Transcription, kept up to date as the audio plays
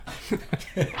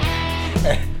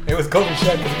It was COVID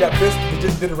shot because we got pissed. It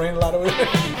just didn't rain a lot over there.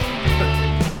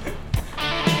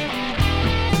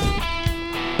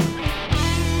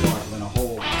 In a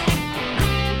hole.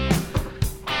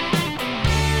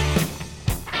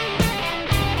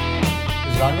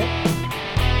 Is it on yet?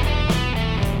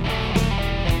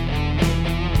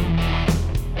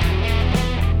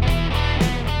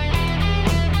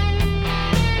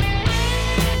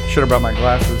 Should have brought my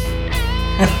glasses.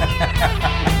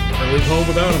 Or leave home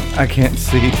without him. I can't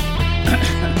see. You're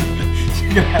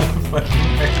gonna have a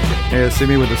fucking picture. Yeah, see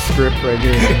me with a script right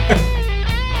here.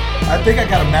 I think I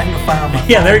got a magnifier on my phone.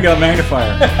 Yeah, there you go,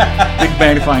 magnifier. Big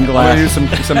magnifying I'm glass. gonna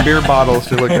use some beer bottles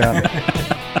to look at.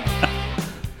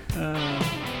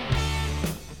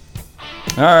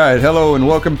 All right, hello and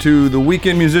welcome to the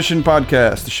Weekend Musician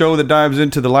Podcast, the show that dives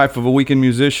into the life of a weekend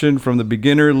musician from the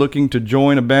beginner looking to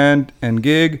join a band and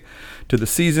gig to the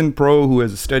seasoned pro who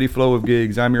has a steady flow of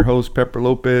gigs. I'm your host, Pepper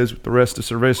Lopez. With the rest of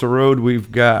Cerveza Road,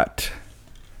 we've got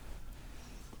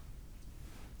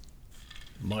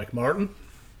Mike Martin.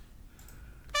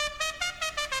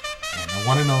 And the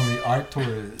one and only Art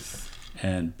Torres.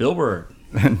 And Bill Bird.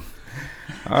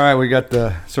 All right, we got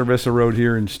the Cerveza Road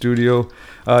here in studio.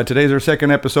 Today's our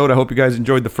second episode. I hope you guys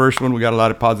enjoyed the first one. We got a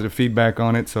lot of positive feedback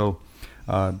on it. So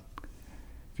if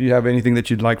you have anything that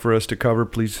you'd like for us to cover,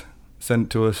 please send it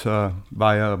to us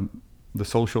via the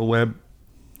social web.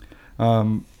 We're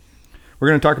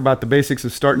going to talk about the basics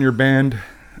of starting your band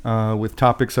with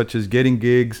topics such as getting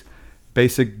gigs,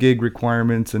 basic gig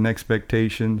requirements and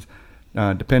expectations,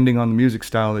 depending on the music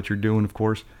style that you're doing, of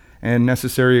course, and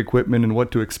necessary equipment and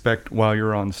what to expect while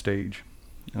you're on stage.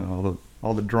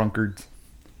 All the drunkards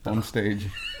on stage.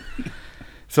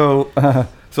 So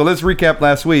let's recap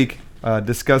last week,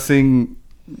 discussing,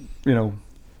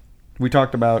 we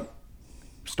talked about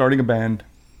starting a band.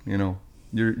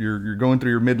 You're going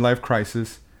through your midlife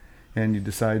crisis and you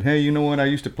decide, hey, you know what? I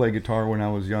used to play guitar when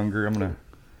I was younger. I'm going to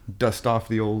dust off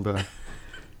the old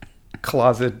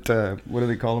closet, what do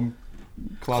they call them?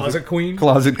 Closet Queen.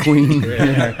 Closet Queen.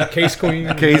 Yeah. Case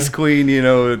Queen. Case Queen,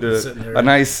 a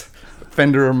nice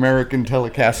Fender American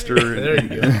Telecaster. There you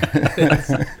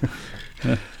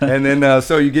go. And then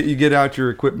so you get out your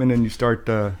equipment and you start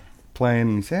playing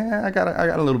and you say, I got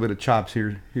a little bit of chops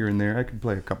here and there. I can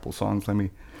play a couple songs. Let me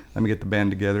get the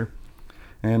band together.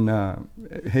 And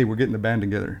hey, we're getting the band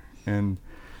together. And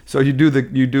so you do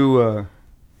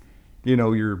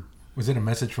your Was it a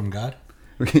message from God?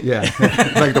 yeah,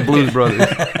 like the Blues Brothers.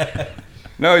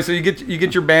 No, so you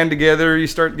get your band together, you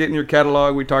start getting your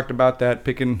catalog. We talked about that,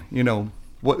 picking,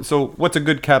 what's a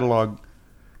good catalog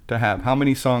to have? How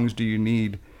many songs do you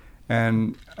need?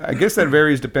 And I guess that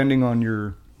varies depending on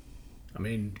your...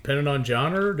 depending on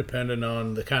genre, depending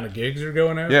on the kind of gigs you're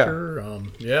going after.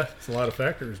 Yeah, it's a lot of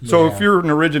factors. So if you're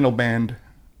an original band,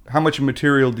 how much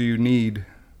material do you need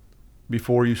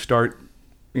before you start,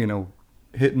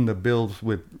 hitting the bills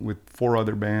with 4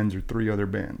 other bands or 3 other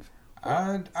bands?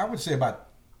 I would say about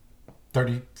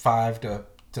 35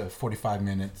 to 45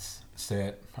 minutes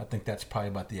set. I think that's probably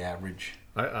about the average.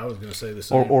 I was going to say the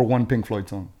same. Or one Pink Floyd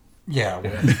song. Yeah.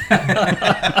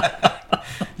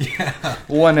 Yeah.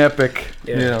 One epic,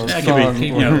 that song. could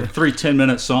be 3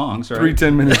 10-minute songs, right? 3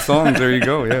 10-minute songs. There you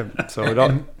go. Yeah. So it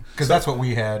all, because that's what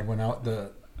we had when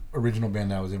the original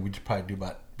band I was in. We'd probably do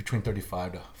about between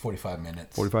 35 to 45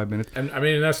 minutes. 45 minutes. And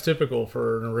that's typical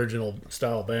for an original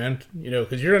style band,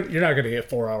 because you're not going to get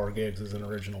 4-hour gigs as an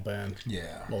original band.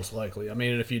 Yeah. Most likely. And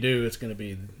if you do, it's going to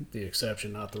be the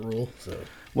exception, not the rule. So.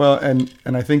 Well, and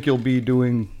I think you'll be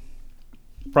doing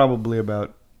probably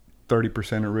about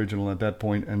 30% original at that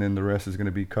point, and then the rest is going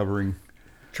to be covering.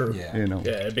 True. Yeah.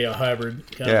 Yeah, it'd be a hybrid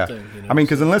kind of thing.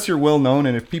 Because unless you're well known,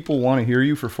 and if people want to hear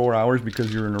you for 4 hours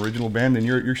because you're an original band, then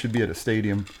you should be at a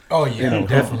stadium. Oh yeah,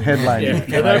 definitely. Headlining.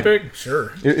 Yeah, that big,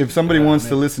 sure. If somebody wants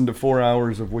to listen to 4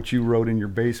 hours of what you wrote in your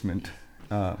basement,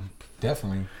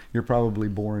 definitely, you're probably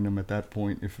boring them at that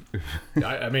point. If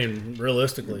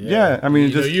realistically, yeah.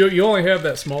 You only have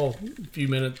that small few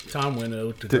minute time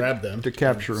window to grab them, to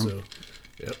capture them. So,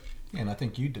 yep. And I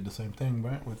think you did the same thing,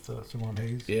 right, with Simone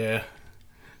Hayes. Yeah.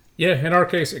 Yeah, in our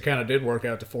case, it kind of did work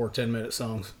out to 4 10-minute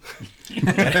songs.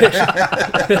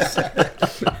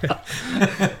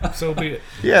 So be it.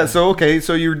 Yeah. So okay.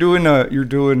 So you're doing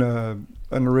an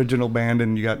original band,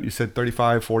 and you said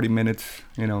 35, 40 minutes.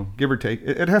 Give or take.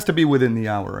 It has to be within the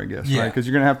hour, I guess, right? Because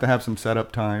you're gonna have some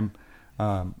setup time,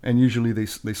 and usually they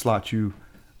slot you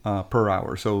per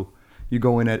hour. So you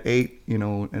go in at 8,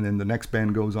 and then the next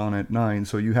band goes on at 9.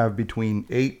 So you have between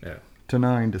 8 to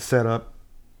 9 to set up.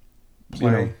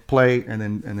 Play and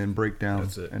then break down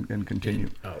and continue.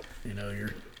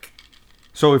 You're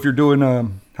So if you're doing,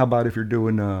 how about if you're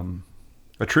doing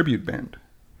a tribute band,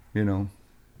 you know?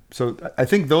 So I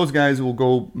think those guys will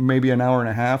go maybe an hour and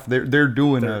a half. They're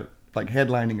doing like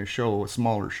headlining a show, a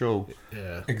smaller show.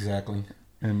 Yeah, exactly.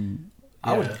 And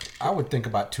I would think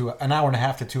about an hour and a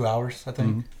half to 2 hours. I think.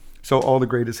 Mm-hmm. So all the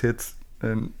greatest hits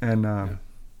and you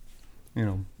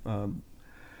know.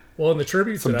 Well, in the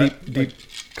tributes, some deep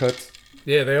cuts.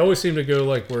 Yeah, they always seem to go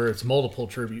like where it's multiple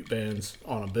tribute bands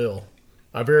on a bill.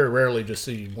 I very rarely just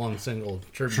see one single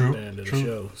tribute band at a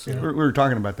show. So. We were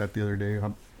talking about that the other day.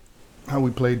 How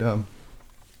we played.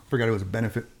 Forgot it was a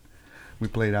benefit. We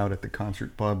played out at the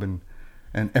concert pub, and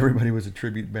everybody was a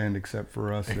tribute band except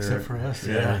for us. Except for us,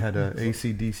 yeah. They had a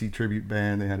AC/DC tribute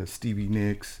band. They had a Stevie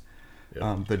Nicks,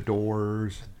 the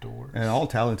Doors, and all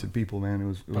talented people. Man, it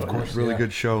was a really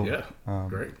good show. Yeah,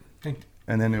 great.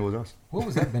 And then it was us. What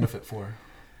was that benefit for?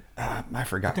 I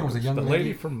forgot. I think it was a young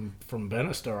lady from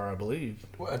Benestar, I believe.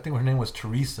 Well, I think her name was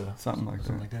Teresa. Something like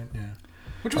that. Yeah.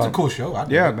 Which was a cool show.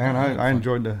 I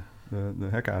enjoyed the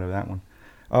heck out of that one.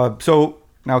 So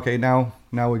now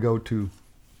we go to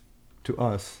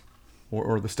us,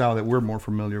 or the style that we're more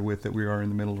familiar with, that we are in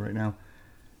the middle right now.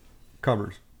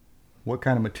 Covers. What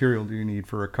kind of material do you need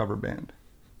for a cover band?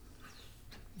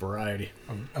 Variety.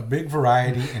 A big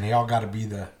variety, and they all got to be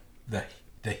the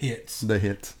hits. The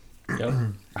hits. Yep.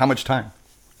 How much time?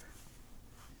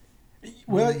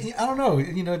 Well, I don't know.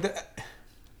 You know,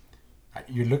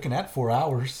 you're looking at 4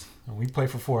 hours. And we play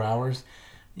for 4 hours.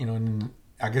 You know, and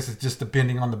I guess it's just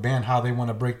depending on the band how they want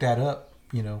to break that up.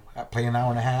 You know, play an hour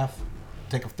and a half,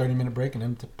 take a 30-minute break, and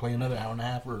then to play another hour and a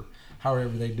half, or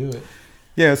however they do it.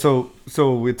 Yeah. So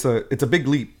it's a big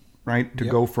leap, right? To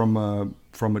go from a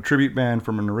tribute band,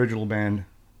 from an original band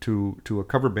to a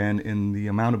cover band in the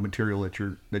amount of material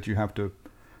that you have to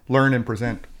learn and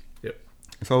present. Yep.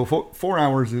 So 4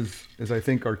 hours is I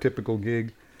think our typical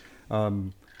gig.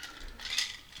 3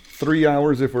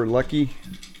 hours if we're lucky,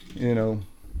 you know.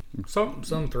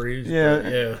 Some threes.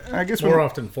 Yeah. I guess more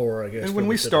often 4. I guess. When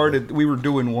we started, we were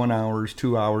doing 1 hour,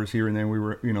 2 hours here and then. We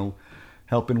were, you know,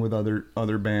 helping with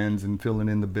other bands and filling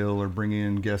in the bill or bringing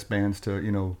in guest bands to,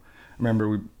 you know. I remember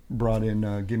we brought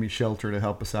in Gimme Shelter to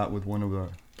help us out with one of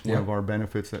our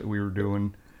benefits that we were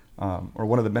doing. Or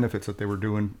one of the benefits that they were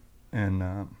doing,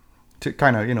 and to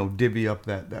kind of, you know, divvy up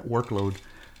that workload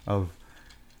of,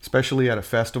 especially at a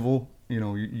festival, you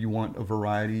know, you want a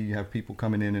variety. You have people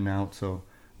coming in and out, so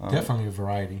definitely a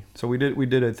variety. So we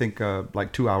did I think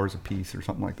like 2 hours a piece or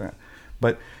something like that.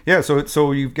 But yeah,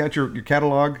 so you've got your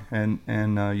catalog and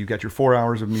you've got your 4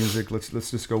 hours of music. Let's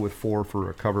just go with 4 for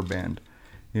a cover band.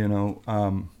 You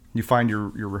know, you find your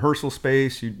rehearsal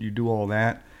space. You do all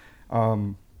that.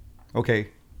 Okay.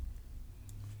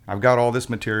 I've got all this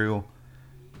material.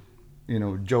 You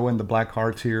know, Joe and the Black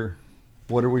Hearts here.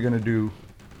 What are we going to do?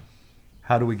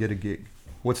 How do we get a gig?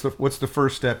 What's the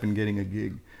first step in getting a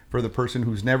gig for the person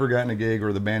who's never gotten a gig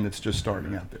or the band that's just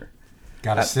starting out there?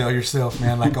 Gotta sell yourself,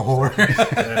 man, like a whore.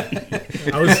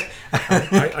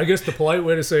 I guess the polite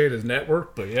way to say it is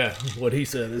network, but yeah, what he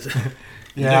said is,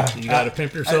 you got to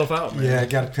pimp yourself out, man. Yeah,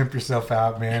 got to pimp yourself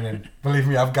out, man. And believe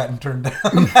me, I've gotten turned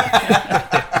down.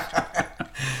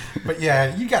 But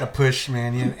yeah, you got to push,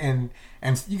 man,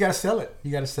 and you got to sell it.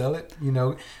 You got to sell it. You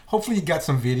know, hopefully you got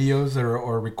some videos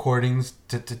or recordings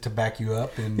to back you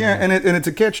up. And and it's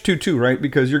a catch-22, right?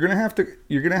 Because you're gonna have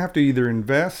to either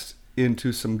invest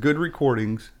into some good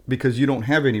recordings because you don't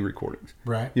have any recordings.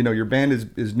 Right. You know, your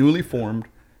band is newly formed.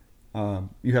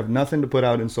 You have nothing to put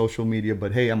out in social media,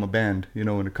 but hey, I'm a band. You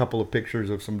know, and a couple of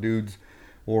pictures of some dudes,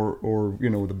 or you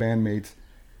know, the bandmates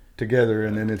together,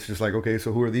 and then it's just like, okay,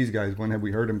 so who are these guys? When have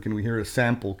we heard them? Can we hear a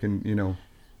sample? Can you know?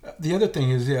 The other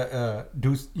thing is,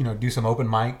 do some open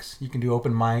mics. You can do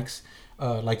open mics,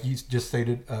 like you just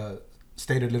stated a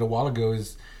little while ago.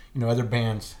 Is, you know, other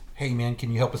bands. Hey man,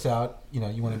 can you help us out? You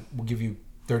know, we'll give you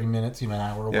 30 minutes, you know, an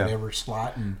hour or whatever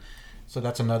slot, and so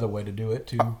that's another way to do it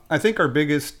too. I think our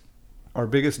biggest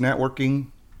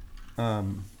networking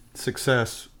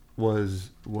success was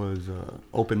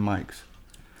open mics.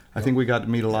 I think we got to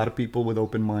meet a lot of people with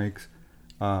open mics.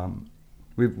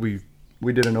 We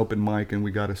did an open mic and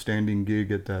we got a standing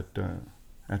gig at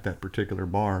that particular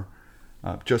bar,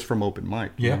 just from open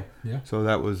mic. Yeah. So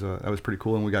that was pretty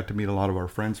cool, and we got to meet a lot of our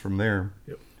friends from there.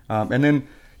 Yep. And then,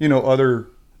 you know,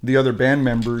 the other band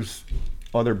members,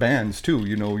 other bands too.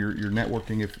 You know, you're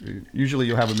networking. If usually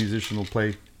you'll have a musician will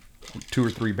play 2 or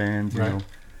 3 bands. You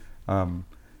know,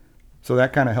 so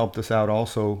that kind of helped us out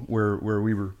also, where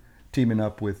we were teaming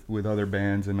up with other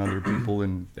bands and other people,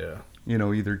 and you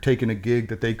know, either taking a gig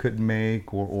that they couldn't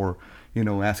make, or you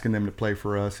know, asking them to play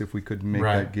for us if we couldn't make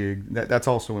that gig. That's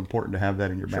also important to have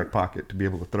that in your back pocket to be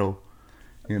able to throw.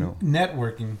 you know.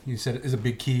 Networking, you said, is a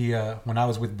big key. When I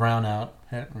was with Brownout,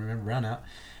 remember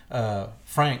Brownout?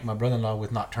 Frank, my brother-in-law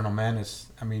with Nocturnal Madness,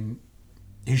 I mean,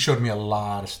 he showed me a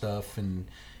lot of stuff, and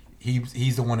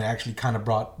he's the one that actually kind of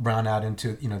brought Brownout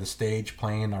into, you know, the stage,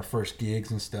 playing our first gigs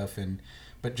and stuff.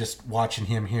 But just watching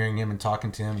him, hearing him, and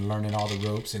talking to him, and learning all the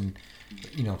ropes, and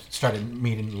you know, started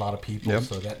meeting a lot of people. Yep.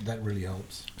 So that really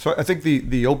helps. So I think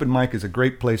the open mic is a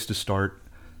great place to start.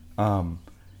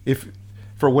 If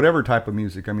for whatever type of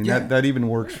music, I mean, Yeah. that even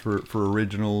works for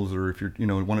originals, or if you're, you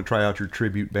know, want to try out your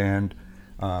tribute band,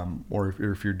 or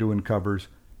if you're doing covers,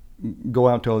 go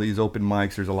out to all these open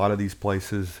mics. There's a lot of these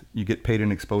places. You get paid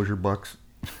in exposure bucks.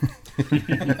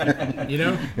 You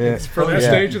know, Yeah. for that Yeah.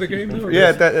 stage of the game, though,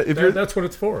 Yeah, that's what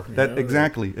it's for. you know?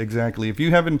 exactly. If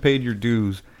you haven't paid your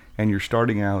dues and you're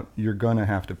starting out, you're gonna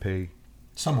have to pay,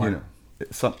 Somewhere. you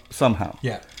know, somehow.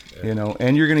 Yeah. You know,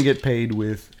 and you're gonna get paid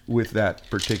with that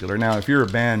particular. Now, if you're a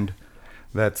band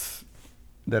that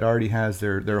already has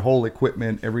their whole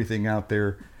equipment, everything out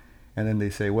there, and then they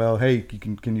say, well, hey,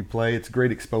 can you play? It's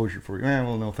great exposure for you.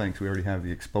 Well, no thanks. We already have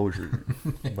the exposure.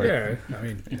 But, Yeah, I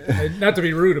mean, not to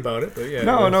be rude about it, but yeah.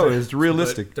 No, it's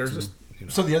realistic. But there's just, you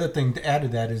know, So the other thing to add to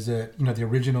that is that, you know, the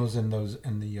originals and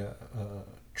the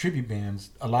tribute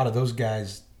bands, a lot of those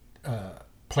guys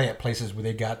play at places where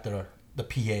they got the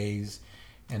PAs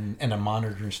and a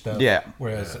monitor and stuff. Yeah.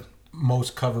 Whereas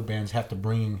most cover bands have to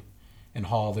bring and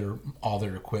haul all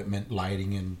their equipment,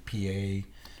 lighting and PA,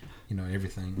 you know,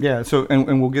 everything. Yeah, so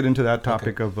and we'll get into that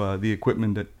topic of the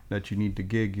equipment that you need to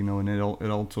gig, you know, and it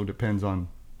also depends on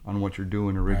what you're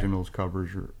doing, originals, covers,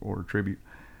 or tribute.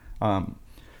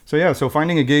 So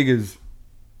finding a gig is,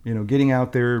 you know, getting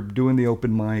out there, doing the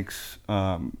open mics,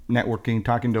 networking,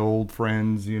 talking to old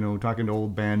friends, you know, talking to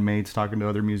old bandmates, talking to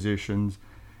other musicians,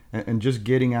 and just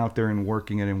getting out there and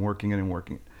working it and working it and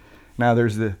working it. Now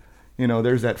there's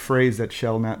there's that phrase that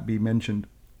shall not be mentioned,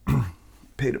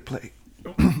 pay to play.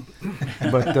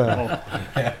 But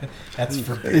That's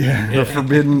forbidden. yeah,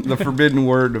 the forbidden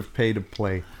word of pay to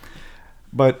play.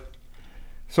 But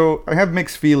so I have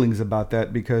mixed feelings about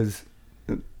that, because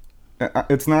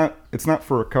it's not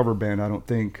for a cover band, I don't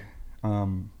think,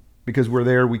 because we're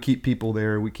there, we keep people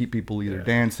there, we keep people either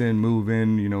dancing,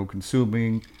 moving, you know,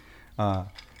 consuming.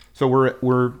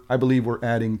 So I believe we're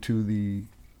adding to the,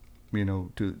 you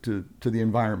know, to the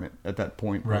environment at that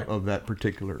point Right. of that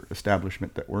particular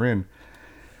establishment that we're in.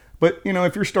 But, you know,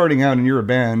 if you're starting out and you're a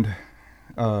band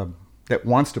that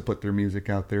wants to put their music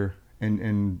out there,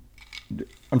 and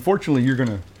unfortunately you're going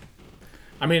to...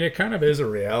 I mean, it kind of is a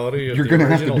reality of You're the gonna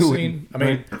have to original do it, scene. I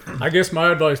mean, I guess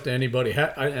my advice to anybody,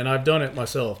 and I've done it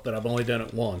myself, but I've only done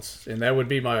it once, and that would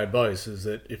be my advice, is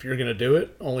that if you're going to do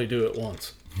it, only do it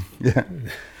once.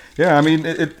 Yeah, I mean,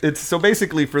 it's so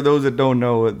basically, for those that don't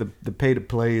know, the pay to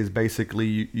play is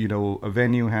basically, you know, a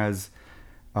venue has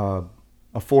a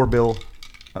 4-bill,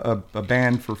 a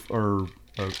band or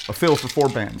a fill for 4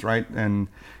 bands, right? And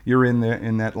you're in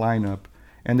that lineup,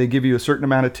 and they give you a certain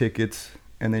amount of tickets,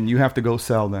 and then you have to go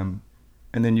sell them,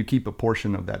 and then you keep a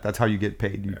portion of that. That's how you get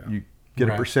paid. You get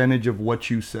a Right. percentage of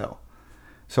what you sell.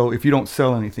 So if you don't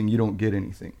sell anything, you don't get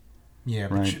anything. Yeah,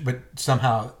 Right. but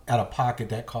somehow out of pocket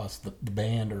that costs the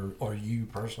band or you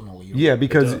personally. Yeah,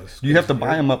 because does, you have to 'cause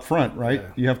buy them up front, right? Yeah.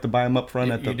 You have to buy them up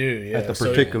front at the You do, yeah. at the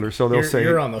particular. So they'll you're, say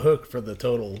you're on the hook for the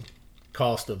total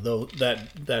cost of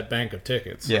that bank of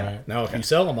tickets. Yeah. Now, if you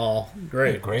sell them all,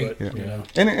 great. Yeah, great. But, you know,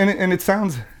 and it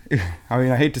sounds, I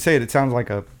mean, I hate to say it sounds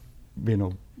like a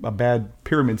bad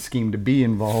pyramid scheme to be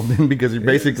involved in, because you're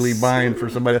basically buying for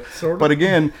somebody. Sort of. But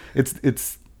again,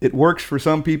 it works for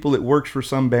some people, it works for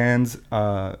some bands,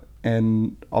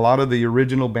 and a lot of the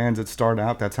original bands that start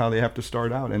out, that's how they have to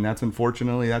start out, and that's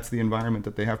the environment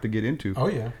that they have to get into. Oh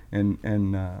yeah.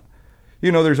 And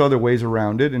you know, there's other ways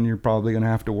around it, and you're probably going to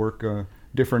have to work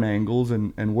different angles,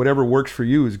 and whatever works for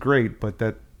you is great, but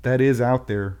that is out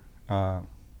there.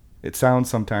 It sounds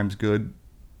sometimes good.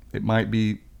 It might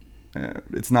be,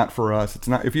 it's not for us. It's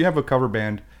not. If you have a cover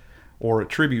band or a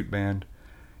tribute band,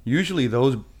 usually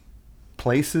those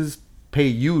places pay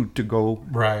you to go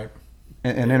Right.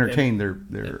 and entertain their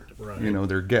right. you know,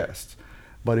 their guests.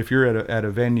 But if you're at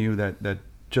a venue that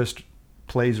just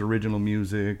plays original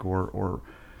music or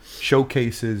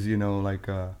showcases, you know, like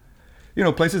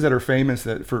places that are famous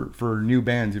that for new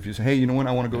bands, if you say, hey, you know what,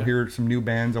 I want to go hear some new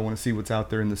bands, I want to see what's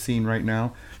out there in the scene right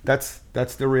now, that's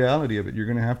the reality of it. You're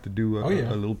going to have to do a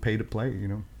little pay to play, you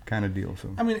know, kind of deal.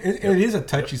 So I mean, it is a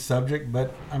touchy subject,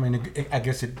 but I mean, I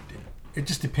guess it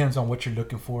just depends on what you're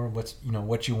looking for,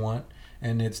 what you want,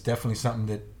 and it's definitely something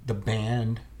that the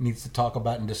band needs to talk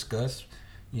about and discuss.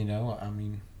 You know, I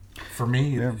mean, for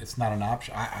me, it's not an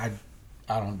option. I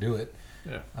don't do it.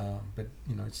 Yeah. But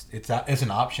it's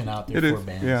an option out there It for is,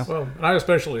 bands. yeah. Well, and I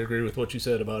especially agree with what you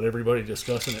said about everybody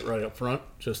discussing it right up front.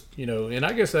 Just, and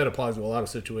I guess that applies to a lot of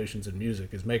situations in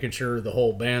music, is making sure the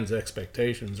whole band's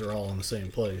expectations are all in the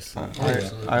same place.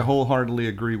 I wholeheartedly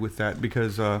agree with that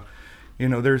because,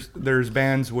 there's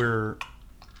bands where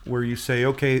you say,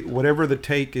 okay, whatever the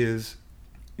take is,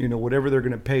 whatever they're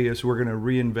going to pay us, we're going to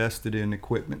reinvest it in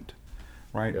equipment,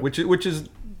 right? Yep. Which is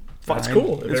fine. That's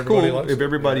cool. If It's everybody cool likes if it.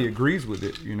 everybody Yeah. agrees with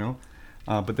it,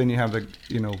 But then you have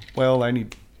well, I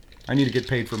need to get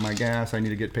paid for my gas. I need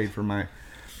to get paid for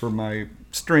my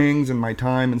strings and my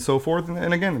time and so forth.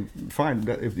 And again, fine.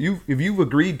 If you've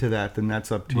agreed to that, then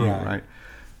that's up to you, right?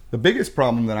 The biggest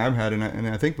problem that I've had, and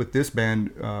I think with this band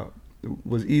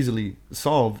was easily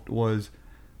solved, was,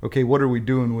 okay, what are we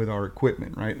doing with our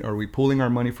equipment, right? Are we pooling our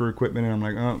money for equipment? And I'm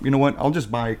like, oh, you know what? I'll just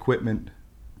buy equipment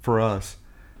for us.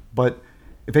 But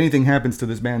if anything happens to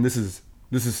this band, this is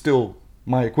still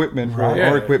my equipment, or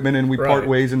Yeah. our equipment, and we part Right.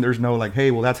 ways, and there's no like,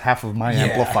 hey, well, that's half of my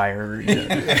amplifier.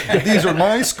 These are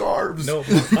my scarves. No,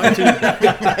 my two.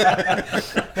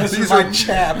 These are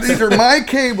chaps. These are my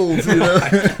cables.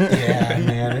 Yeah,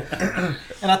 man.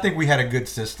 And I think we had a good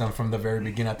system from the very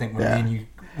beginning. I think when Yeah. me and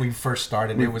we first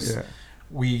started,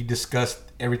 we discussed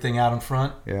everything out in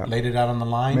front, Yeah. laid it out on the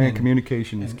line, Man, and,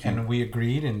 communication is key. and we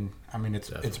agreed. And I mean,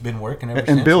 it's been working ever since.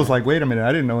 And Bill's like, wait a minute,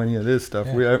 I didn't know any of this stuff.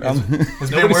 Yeah. It's it's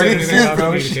been Nobody said working anything since, about bro.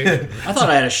 communication. Shit. I thought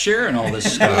I had a share in all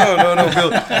this stuff. no, Bill.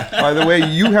 By the way,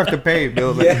 you have to pay,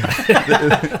 Bill. You have to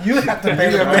pay You have to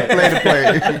play to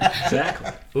play.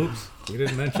 Exactly. Oops, we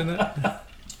didn't mention that.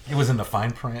 It was in the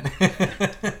fine print.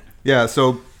 Yeah.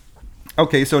 So,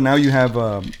 okay. So now you have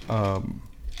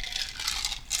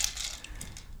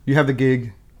the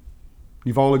gig.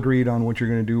 You've all agreed on what you're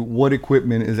going to do. What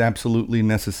equipment is absolutely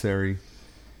necessary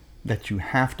that you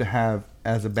have to have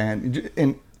as a band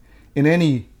in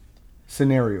any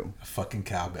scenario? A fucking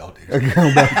cowbell, dude.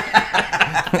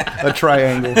 A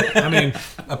triangle. I mean,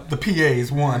 The PA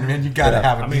is one, man. You got to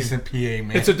have a decent PA,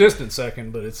 man. it's a distant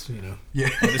second, but it's yeah.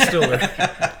 but it's still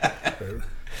there.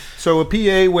 So a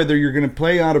PA, whether you're going to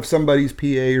play out of somebody's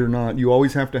PA or not, you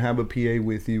always have to have a PA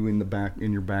with you in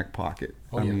your back pocket.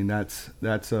 I mean, that's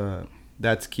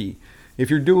key.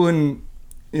 If you're doing,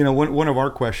 one of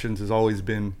our questions has always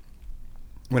been,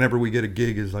 whenever we get a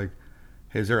gig, is like,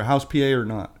 hey, is there a house PA or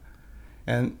not?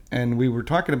 And we were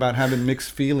talking about having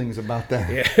mixed feelings about that.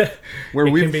 Yeah, Where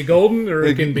it we've- can be golden or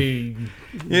it can be,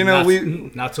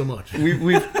 not so much.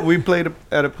 we played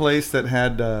at a place that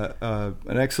had an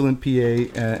excellent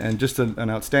PA and just an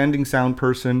outstanding sound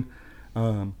person,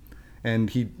 and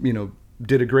he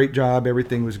did a great job.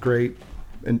 Everything was great,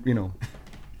 and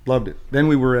loved it. Then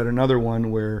we were at another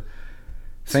one where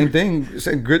same thing,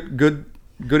 good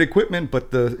equipment,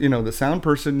 but the sound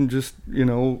person just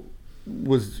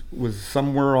was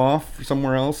somewhere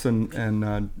else,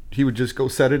 and he would just go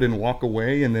set it and walk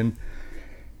away, and then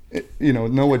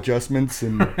no adjustments.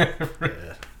 And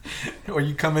Or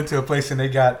you come into a place and they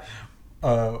got,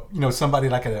 somebody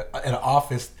like at an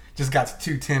office just got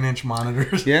two 10-inch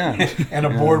monitors. Yeah. and a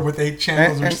board with 8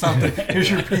 channels or And- something. Here's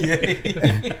your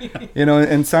PA.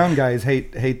 and sound guys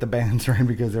hate the bands, right?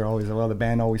 Because they're always, the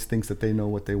band always thinks that they know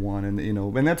what they want,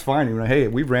 and that's fine. Hey,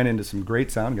 we've ran into some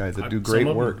great sound guys that do great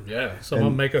Some of work. them, some of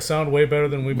them make us sound way better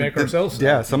than we make ourselves sound.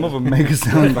 Yeah, some of them make us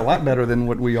sound a lot better than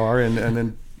what we are, and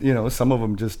then some of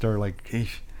them just are like, hey,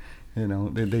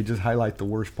 they just highlight the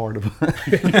worst part of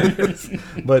us.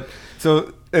 But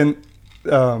so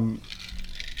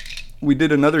we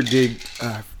did another gig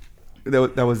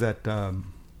that was at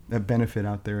that benefit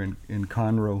out there in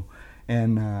Conroe,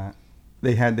 and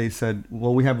they said,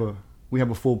 well, we have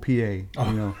a full PA,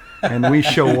 and we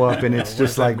show up and it's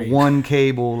just like one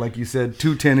cable, like you said,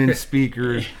 two 10-inch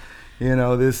speakers,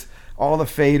 this, all the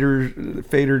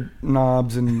fader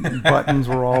knobs and buttons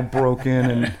were all broken,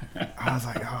 and I was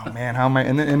like, oh man, how am I?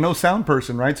 And no sound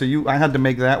person, right? So I had to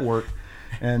make that work,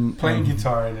 and Playing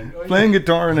guitar and playing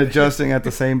guitar and adjusting at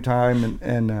the same time,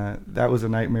 and that was a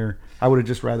nightmare. I would have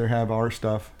just rather have our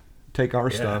stuff, take our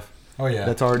stuff. Oh yeah.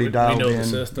 That's already We dialed know the in,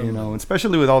 system.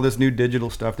 especially with all this new digital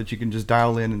stuff that you can just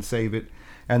dial in and save it,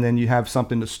 and then you have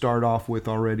something to start off with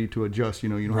already to adjust. You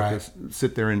don't have to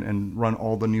sit there and run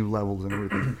all the new levels and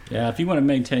everything. Yeah, if you want to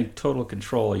maintain total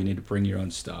control, you need to bring your own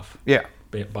stuff. Yeah.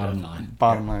 Bottom line.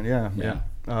 Bottom line, yeah.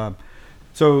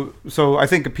 So I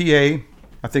think a PA,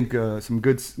 I think some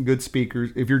good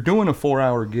speakers. If you're doing a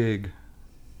 4-hour gig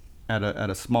at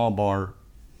a small bar,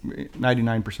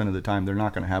 99% of the time they're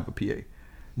not going to have a PA.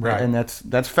 Right. And that's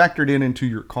factored into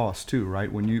your cost too,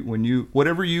 right? When you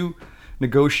whatever you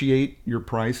negotiate your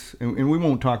price, and we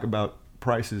won't talk about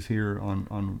prices here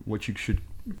on what you should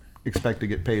expect to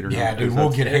get paid or Yeah, not. dude, we'll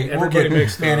get hate. We'll everybody get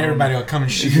makes their man. own. Everybody will come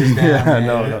and shoot us down. Yeah, man.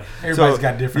 no. Everybody's So,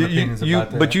 got different opinions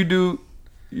about that. But you do,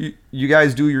 you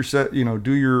guys do your set.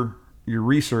 Do your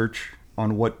research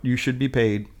on what you should be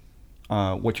paid,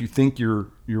 what you think you're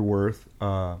worth,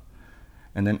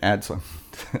 and then add some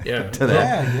Yeah. to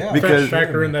that. Yeah. Because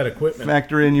factor in that equipment.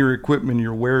 factor in your equipment,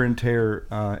 your wear and tear,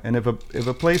 and if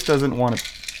a place doesn't want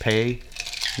to pay,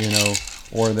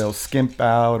 or they'll skimp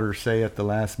out or say at the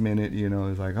last minute,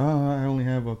 it's like, oh, I only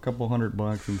have a couple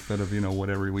 $100 instead of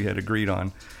whatever we had agreed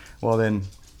on. Well, then,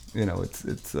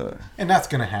 it's and that's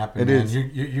gonna happen. It man. is.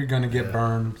 You're gonna get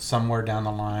burned somewhere down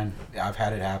the line. I've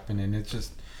had it happen, and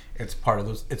it's part of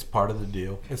those. It's part of the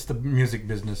deal. It's the music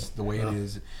business, the way it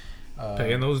is.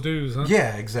 Paying those dues, huh?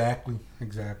 Yeah, exactly.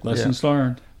 Lessons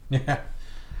learned. Yeah.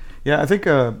 Yeah, I think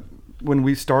when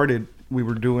we started, we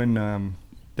were doing.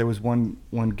 There was one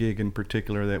gig in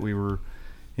particular that we were,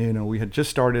 we had just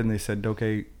started, and they said,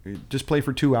 okay, just play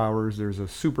for 2 hours. There's a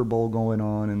Super Bowl going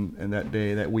on, and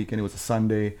that weekend it was a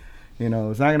Sunday. It's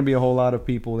not going to be a whole lot of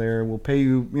people there. We'll pay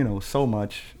you, so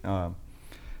much,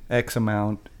 X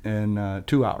amount, in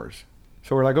 2 hours.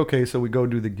 So we're like, okay, so we go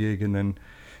do the gig, and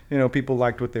then, people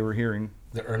liked what they were hearing.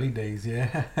 The early days,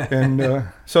 yeah. And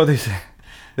so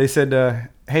they said,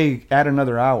 hey, add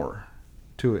another hour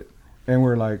to it. And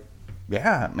we're like,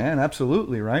 yeah, man,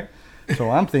 absolutely, right?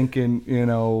 So I'm thinking,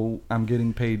 I'm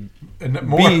getting paid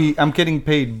More. B. I'm getting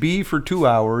paid B for 2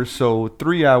 hours, so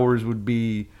 3 hours would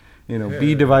be,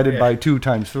 B divided by 2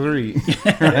 times 3,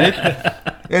 right?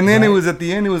 And then it was at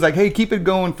the end, it was like, hey, keep it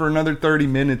going for another 30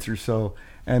 minutes or so.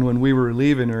 And when we were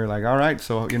leaving, we were like, all right,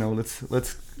 so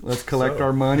let's collect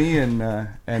our money, and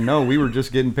no, we were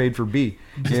just getting paid for B,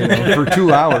 for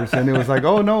 2 hours, and it was like,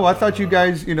 oh no, I thought you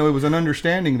guys, it was an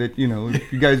understanding that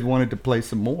you guys wanted to play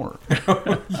some more.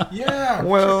 Yeah.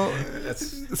 Well,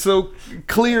 so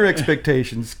clear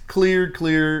expectations, clear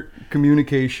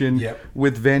communication Yep.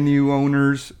 with venue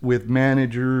owners, with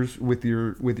managers, with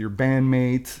your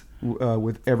bandmates,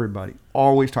 with everybody.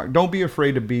 Always talk. Don't be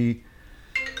afraid to be,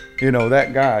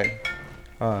 that guy.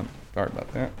 Sorry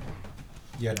about that.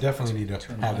 Yeah, definitely need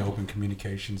to have the open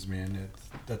communications, man.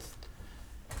 That's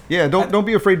Yeah, don't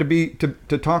be afraid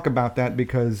to talk about that,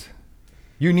 because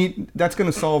that's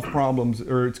going to solve problems,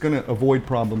 or it's going to avoid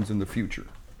problems in the future.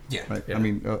 yeah. Right? Yeah, I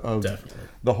mean, of definitely.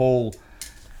 the whole.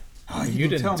 Oh, You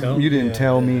didn't tell You didn't Yeah,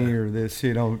 tell yeah. me, or this.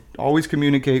 Always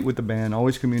communicate with the band.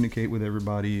 Always communicate with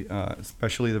everybody,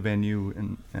 especially the venue,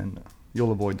 and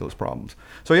you'll avoid those problems.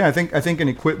 So yeah, I think in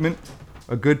equipment,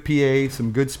 a good PA,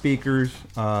 some good speakers,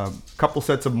 couple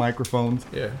sets of microphones.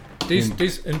 Yeah.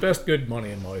 Invest good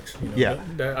money in mics. Yeah.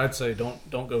 I'd say don't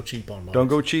go cheap on mics. Don't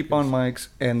go cheap on mics,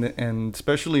 and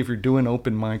especially if you're doing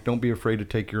open mic, don't be afraid to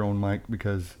take your own mic,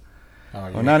 because Oh,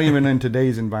 yeah. well, not even in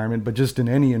today's environment, but just in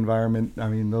any environment. I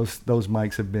mean, those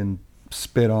mics have been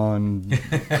spit on,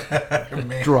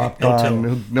 Man. dropped No on.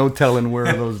 telling. No telling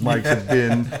where those mics have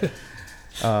been.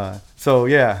 So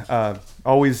yeah,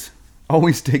 always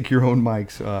take your own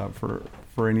mics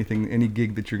for any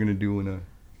gig that you're going to do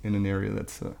in an area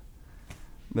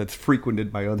that's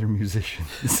frequented by other musicians.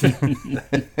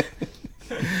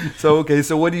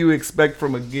 So what do you expect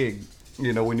from a gig?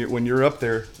 When you're up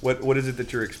there, what is it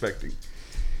that you're expecting?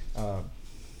 Are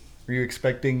you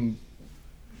expecting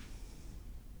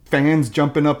fans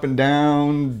jumping up and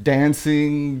down,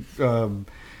 dancing?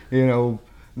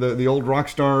 The old rock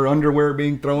star underwear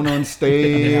being thrown on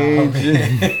stage.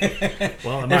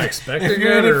 Well, am I expecting If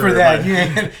you're in that, it or for am that,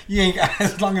 I- you ain't.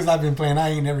 As long as I've been playing, I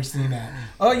ain't never seen that.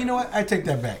 Oh, you know what? I take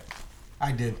that back.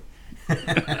 I did.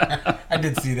 I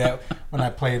did see that when I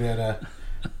played at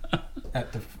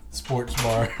the sports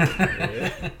bar,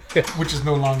 which is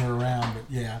no longer around. But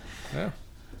yeah, Yeah.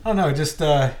 I don't know. Just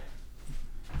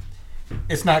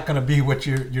it's not going to be what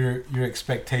your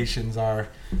expectations are.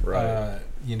 Right.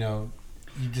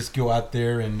 You just go out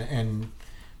there and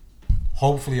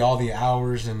hopefully all the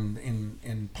hours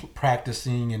and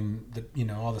practicing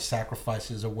and all the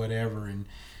sacrifices or whatever, and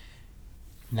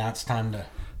now it's time to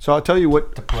So I'll tell you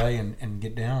what. play and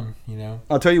get down.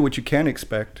 I'll tell you what you can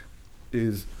expect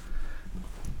is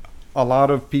a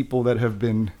lot of people that have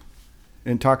been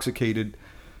intoxicated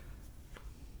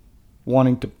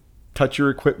wanting to touch your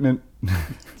equipment,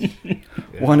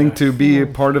 wanting to be a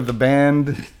part of the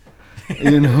band,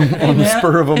 on the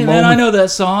spur of a moment. Man, I know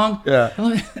that song. Yeah.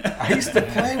 I used to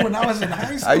play when I was in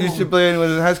high school. I used to play when I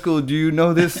was in high school. Do you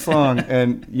know this song?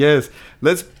 And yes,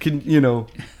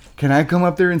 can I come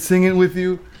up there and sing it with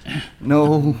you?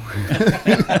 No.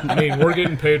 I mean, we're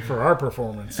getting paid for our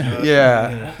performance.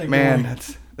 Yeah, man,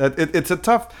 it's a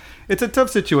tough it's a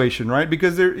tough situation, right?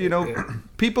 Because they're,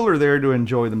 people are there to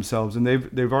enjoy themselves, and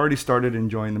they've already started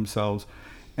enjoying themselves,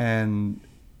 and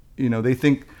they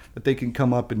think that they can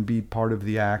come up and be part of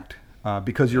the act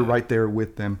because you're right there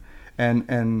with them,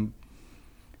 and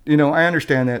I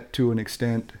understand that to an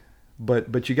extent,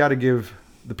 but you got to give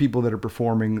the people that are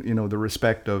performing, the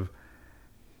respect of,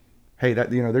 hey,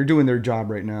 that they're doing their job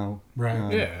right now,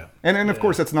 Right. Yeah. and of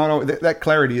course that's not that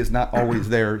clarity is not always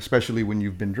there, especially when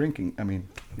you've been drinking. I mean,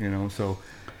 so.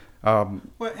 Well,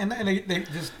 and they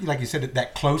just, like you said,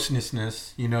 that closeness,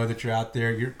 that you're out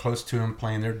there, you're close to them,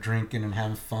 playing, they're drinking and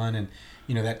having fun, and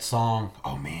that song,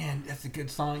 oh man, that's a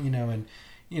good song, and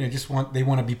they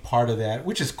want to be part of that,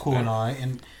 which is cool and all,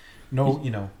 and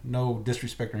no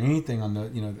disrespect or anything on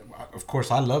the, of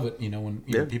course I love it, when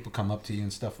people come up to you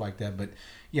and stuff like that, but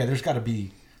yeah, there's got to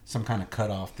be some kind of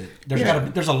cutoff that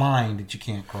there's a line that you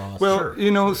can't cross. Well,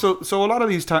 so a lot of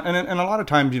these times, and a lot of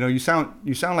times, you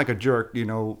sound like a jerk,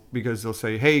 because they'll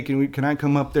say, hey, can I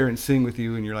come up there and sing with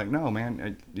you? And you're like, no,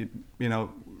 man,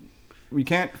 we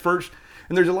can't first.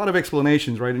 And there's a lot of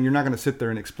explanations, right? And you're not going to sit there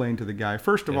and explain to the guy.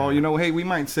 First of all, hey, we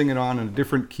might sing it on in a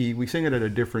different key. We sing it at a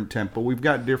different tempo. We've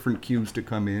got different cues to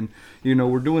come in.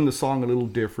 We're doing the song a little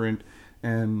different,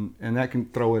 and that can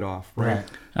throw it off, right?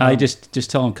 I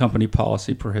just tell them company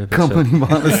policy prohibits company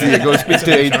policy. Go speak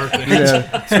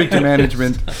to speak to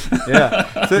management.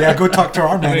 Yeah, so, go talk to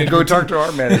our management. Go talk to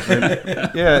our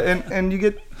management. Yeah, and you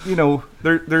get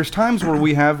there's times where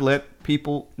we have let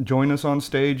people join us on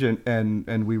stage,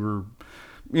 and we were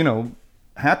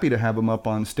happy to have them up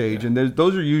on stage. And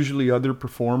those are usually other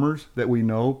performers that we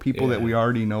know, people that we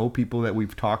already know, people that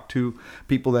we've talked to,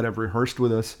 people that have rehearsed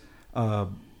with us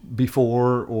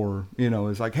before, or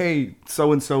it's like, hey,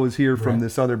 so and so is here from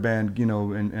this other band,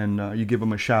 and you give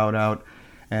them a shout out,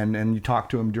 and you talk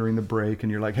to them during the break,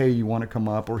 and you're like, hey, you want to come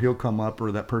up? Or he'll come up,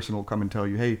 or that person will come and tell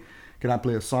you, hey, can I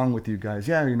play a song with you guys?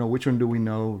 Yeah, which one do we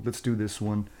know? Let's do this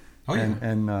one. Oh,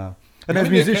 yeah. And as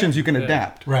musicians, you can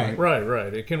adapt. Right.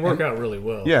 It can work out really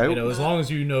well. Yeah. As long as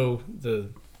you know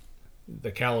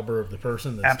the caliber of the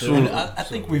person that's absolutely. doing it. I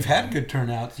think we've had good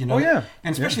turnouts, Oh, yeah.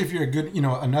 And especially if you're a good,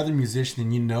 another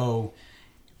musician, and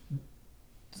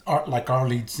like our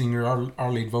lead singer,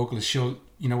 our lead vocalist, she'll,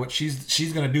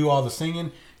 she's going to do all the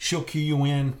singing. She'll cue you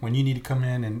in when you need to come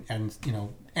in,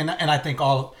 and I think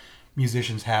all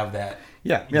musicians have that.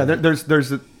 Yeah.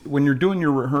 There's when you're doing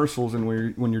your rehearsals and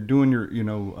when you're doing your,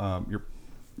 you're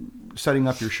setting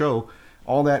up your show,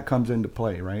 all that comes into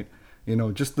play, right?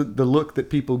 Just the look that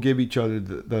people give each other,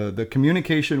 the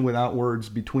communication without words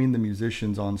between the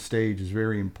musicians on stage is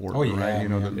very important, right?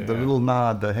 The little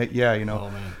nod, the hey,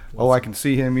 I can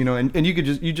see him, and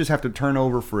you just have to turn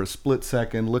over for a split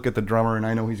second, look at the drummer, and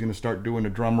I know he's going to start doing a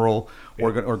drum roll,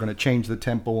 or going to change the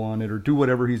tempo on it, or do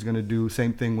whatever he's going to do.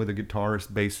 Same thing with a guitarist,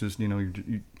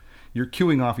 bassist. You're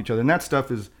cueing off each other, and that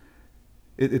stuff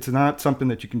it's not something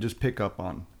that you can just pick up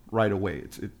on right away.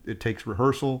 It takes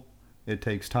rehearsal. It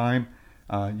takes time.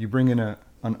 You bring in an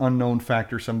unknown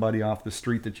factor, somebody off the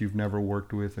street that you've never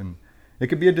worked with, and it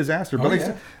could be a disaster. But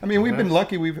we've been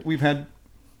lucky. We've had,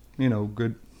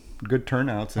 good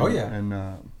turnouts. And,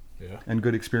 and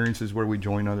good experiences where we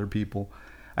join other people.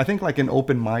 I think like an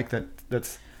open mic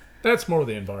that's more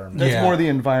the environment. That's more the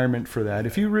environment for that.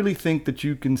 If you really think that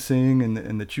you can sing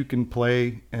and that you can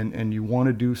play and you want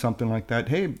to do something like that,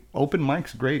 hey, open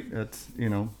mic's great. That's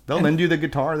they'll lend you the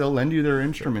guitar, they'll lend you their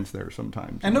instruments there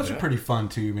sometimes. And those are pretty fun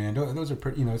too, man. Those are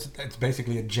pretty. It's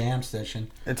basically a jam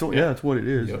session. That's what it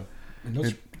is. Yeah.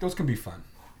 And those can be fun.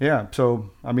 Yeah. So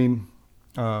I mean,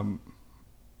 I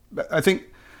think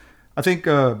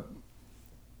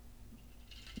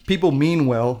people mean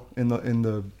well in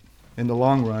the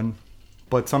long run,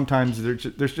 but sometimes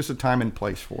there's just a time and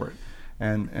place for it,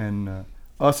 and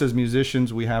us as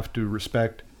musicians, we have to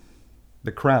respect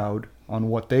the crowd on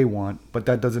what they want, but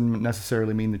that doesn't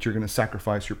necessarily mean that you're going to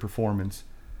sacrifice your performance,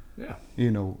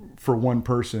 for one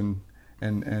person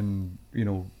and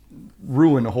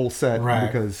ruin a whole set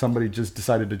because somebody just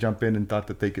decided to jump in and thought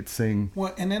that they could sing.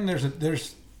 Well, and then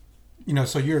there's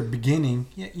so you're beginning,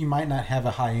 you might not have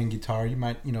a high-end guitar, you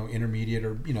might, intermediate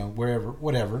or,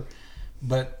 whatever.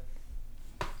 But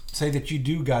say that you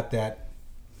do got that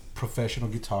professional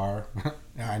guitar,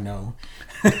 I know,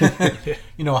 a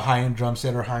high-end drum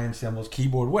set or high-end cymbals,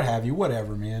 keyboard, what have you,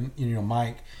 whatever, man,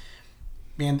 mic,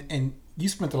 man, and you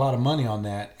spent a lot of money on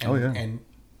that. And,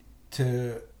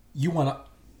 and you want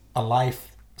a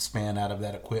lifespan out of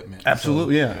that equipment.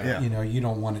 Absolutely, so, you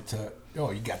don't want it to,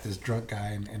 you got this drunk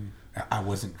guy and I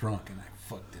wasn't drunk and I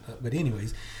fucked it up. But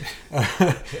anyways,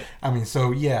 I mean,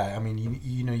 so yeah, I mean,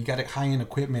 you know, you got high end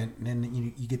equipment, and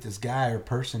then you get this guy or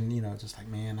person, you know, just like,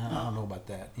 man, I don't know about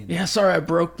that. You know? Yeah, sorry, I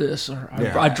broke this, or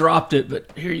I dropped it,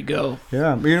 but here you go.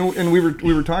 Yeah, you know, and we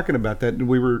were talking about that,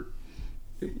 and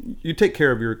you take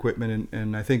care of your equipment,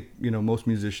 and I think, you know, most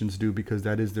musicians do, because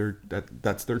that is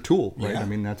that's their tool, right? Yeah. I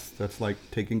mean, that's like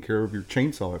taking care of your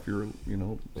chainsaw if you're, you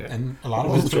know. And a lot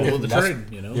of Well, us tool of the that's-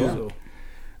 trade, you know. Yeah.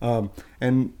 So.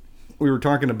 And we were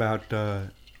talking about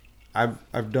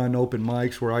I've done open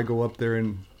mics where I go up there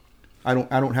and I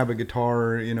don't have a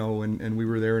guitar, you know, and we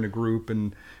were there in a group,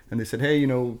 and they said, hey, you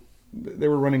know, they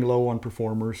were running low on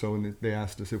performers, so they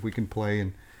asked us if we can play,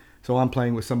 and so I'm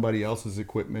playing with somebody else's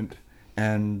equipment,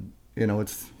 and you know,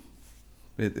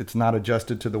 it's not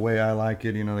adjusted to the way I like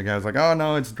it. You know, the guy's like, oh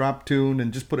no, it's drop tuned,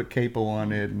 and just put a capo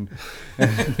on it, and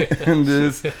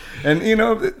this, and you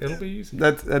know, It'll be easy.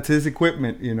 that's his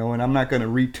equipment, you know, and I'm not going to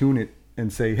retune it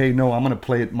and say, hey, no, I'm going to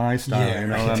play it my style. Yeah, you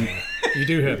know, You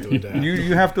do have to adapt.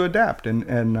 you have to adapt,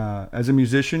 and as a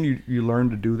musician, you learn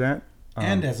to do that.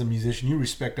 And as a musician, you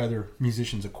respect other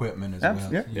musicians' equipment as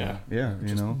well. Yeah, Yeah. yeah,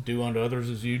 you know. Do unto others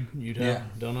as you'd have Yeah.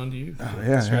 done unto you. Yeah,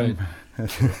 That's right.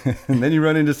 and then you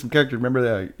run into some characters. Remember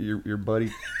that your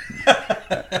buddy?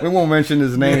 We won't mention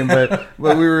his name, but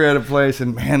we were at a place,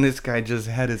 and man, this guy just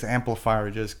had his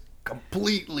amplifier just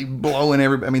completely blowing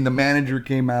everybody. I mean, the manager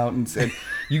came out and said,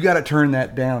 "You got to turn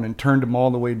that down," and turned him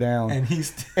all the way down. And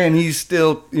he's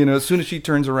still, you know, as soon as she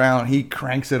turns around, he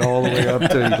cranks it all the way up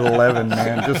to 11,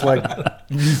 man. Just like,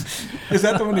 is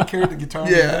that the one that carried the guitar?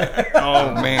 yeah.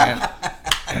 Oh man.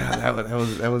 Yeah,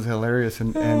 that was hilarious,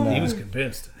 and He was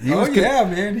convinced. Yeah,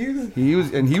 man. He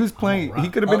was playing. He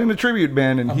could have been in a tribute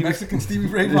band, and a he was. Mexican Stevie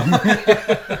Ray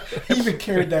Vaughan. He even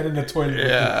carried that in the toilet.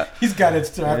 Yeah. He's got it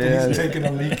still after Yeah. he's taking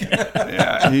a leak.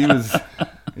 Yeah, he was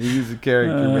a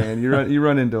character, man. You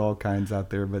run into all kinds out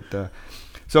there, but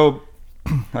so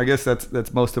I guess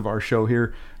that's most of our show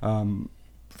here.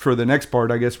 For the next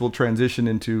part, I guess we'll transition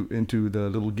into the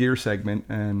little gear segment,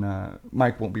 and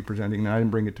Mike won't be presenting. I didn't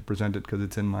bring it to present it because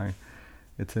it's in my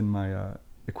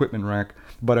equipment rack.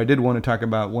 But I did want to talk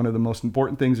about one of the most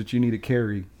important things that you need to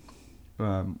carry,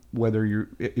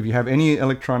 if you have any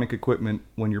electronic equipment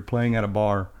when you're playing at a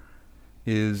bar,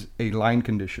 is a line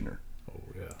conditioner. Oh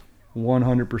yeah.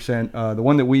 100%. The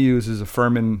one that we use is a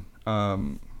Furman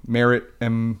Merit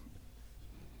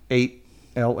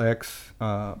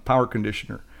M8LX power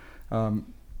conditioner.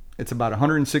 It's about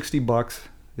 $160.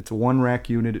 It's a one rack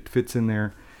unit. It fits in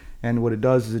there, and what it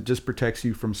does is it just protects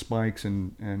you from spikes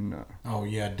and Oh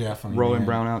yeah, definitely. rolling man.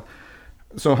 brown out.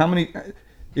 So how many,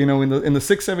 you know, in the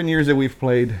 6-7 years that we've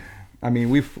played, I mean,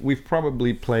 we've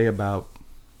probably played about,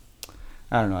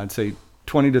 I don't know, I'd say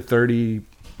 20 to 30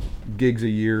 gigs a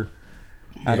year.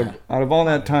 Out of all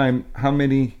that time, how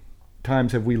many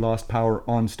times have we lost power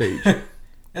on stage?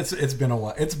 It's been a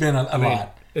while. It's been a mean,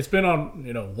 lot. It's been on,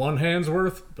 you know, one hand's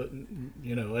worth, but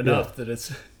you know, enough that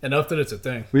it's a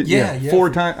thing. Yeah. 4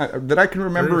 times that I can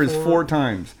remember 3 or is 4. 4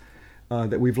 times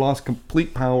that we've lost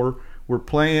complete power. We're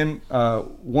playing.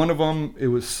 One of them, it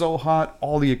was so hot,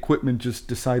 all the equipment just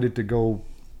decided to go,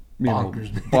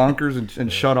 bonkers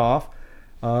and shut off.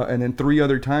 And then 3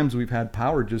 other times we've had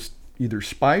power just either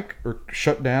spike or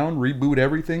shut down, reboot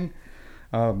everything.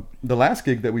 The last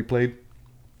gig that we played,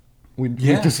 we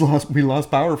lost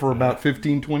power for about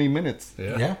 15-20 minutes.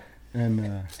 Yeah.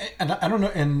 And And I don't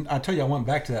know. And I tell you, I went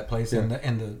back to that place, and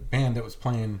the band that was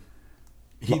playing,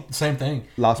 same thing.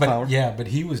 Lost power? Yeah, but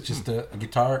he was just a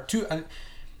guitar. I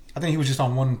think he was just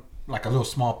on one, like a little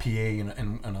small PA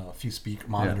and a few speaker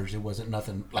monitors. It wasn't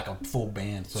nothing like a full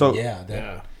band. So that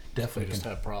They definitely just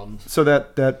have problems. so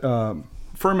that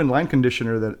Furman line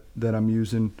conditioner that I'm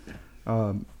using,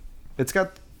 it's got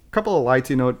a couple of lights.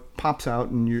 You know, it pops out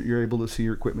and you're able to see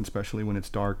your equipment, especially when it's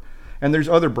dark. And there's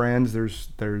other brands.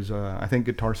 There's I think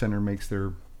Guitar Center makes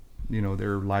their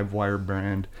Livewire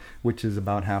brand, which is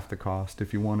about half the cost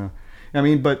if you want to. I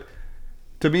mean, but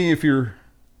to me, if you've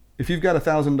got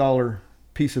 $1,000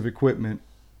 piece of equipment,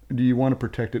 do you want to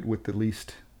protect it with the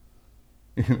least,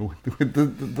 with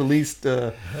the least,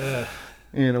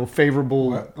 favorable,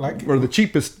 Well, or the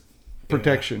cheapest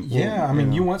protection? Yeah, Well, I mean,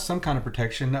 know. you want some kind of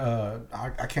protection.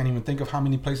 I can't even think of how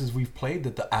many places we've played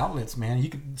that the outlets, man, you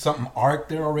could something arc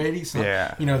there already.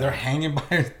 Yeah. They're hanging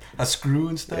by a screw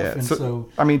and stuff, Yeah, and so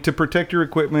I mean, to protect your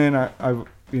equipment,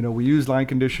 we use line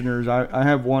conditioners. I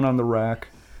have one on the rack.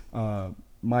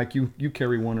 Mike, you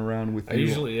carry one around with I you.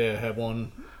 usually have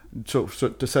one. So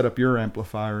to set up your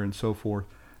amplifier and so forth.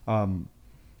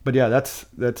 But yeah, that's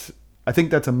I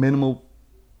think that's a minimal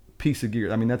piece of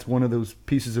gear. I mean, that's one of those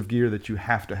pieces of gear that you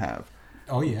have to have.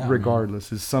 oh yeah,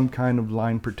 Regardless, is some kind of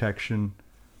line protection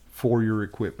for your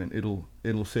equipment.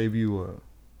 It'll save you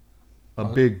a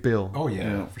big bill. Oh yeah, you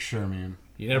know. for sure, man.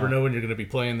 You never know when you're going to be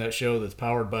playing that show that's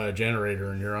powered by a generator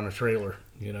and you're on a trailer.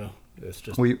 You know, it's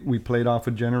just We played off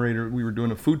a generator. We were doing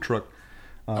a food truck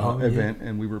event,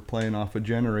 and we were playing off a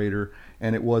generator,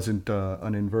 and it wasn't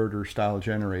an inverter style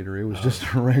generator. It was just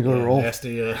a regular old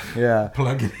nasty. yeah.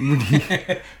 Plug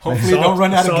it. Hopefully, don't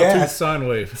run out of gas. Sine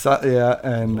wave. So, yeah,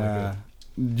 and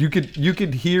you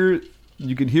could hear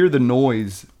the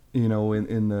noise, you know,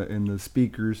 in the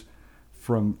speakers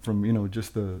from you know,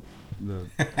 just the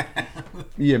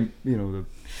you know, the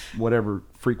whatever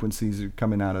frequencies are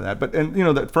coming out of that. But and you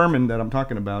know, that Furman that I'm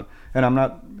talking about, and I'm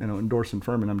not, you know, endorsing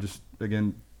Furman. I'm just,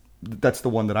 again, that's the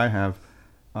one that I have,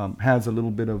 has a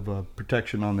little bit of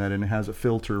protection on that, and it has a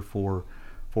filter for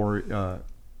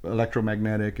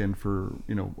electromagnetic and for,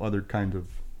 you know, other kinds of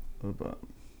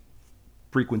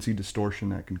frequency distortion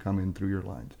that can come in through your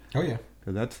lines. Oh yeah.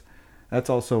 'Cause that's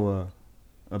also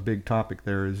a big topic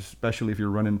there, is especially if you're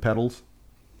running pedal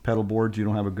boards, you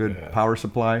don't have a good power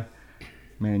supply,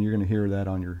 man, you're going to hear that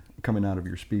coming out of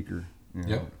your speaker. You know?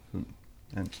 Yep.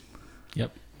 And,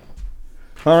 Yep.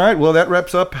 all right, well, that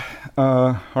wraps up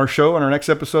our show. On our next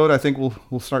episode, I think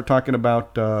we'll start talking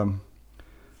about the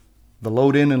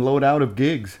load in and load out of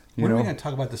gigs. When are we going to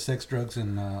talk about the sex, drugs,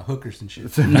 and hookers and shit?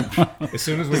 As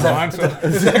soon as we find some.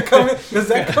 Does that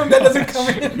come? That doesn't come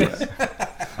in.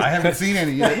 I haven't seen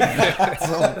any yet.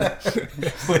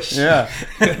 Yeah.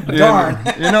 Darn.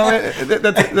 You know,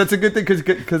 that's a good thing,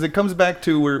 because it comes back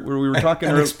to where we were talking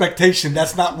An earlier. expectation.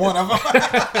 That's not one of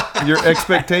them. Your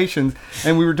expectations,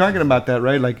 and we were talking about that,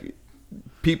 right? Like,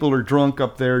 people are drunk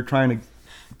up there trying to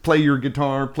play your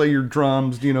guitar, play your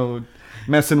drums, you know,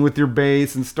 messing with your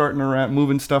bass and starting around,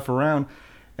 moving stuff around.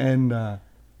 And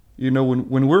you know,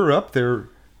 when we're up there,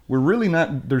 we're really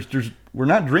not we're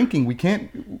not drinking. We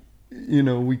can't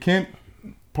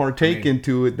partake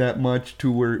into it that much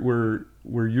to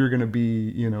where you're going to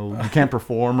be, you know, you can't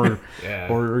perform or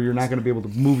or you're not going to be able to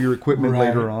move your equipment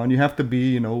later on. You have to be,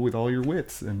 you know, with all your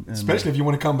wits, and especially if you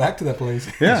want to come back to that place.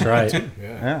 Yeah, That's right.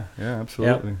 yeah,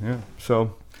 absolutely. Yeah.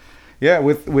 So, yeah,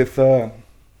 with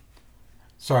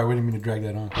Sorry, we didn't mean to drag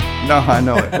that on. no, I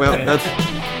know it. Well,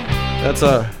 that's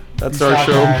our Peace out,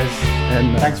 show. guys.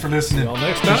 And Thanks for listening. Till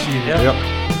next time. Appreciate it.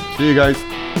 Yep. See you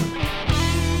guys.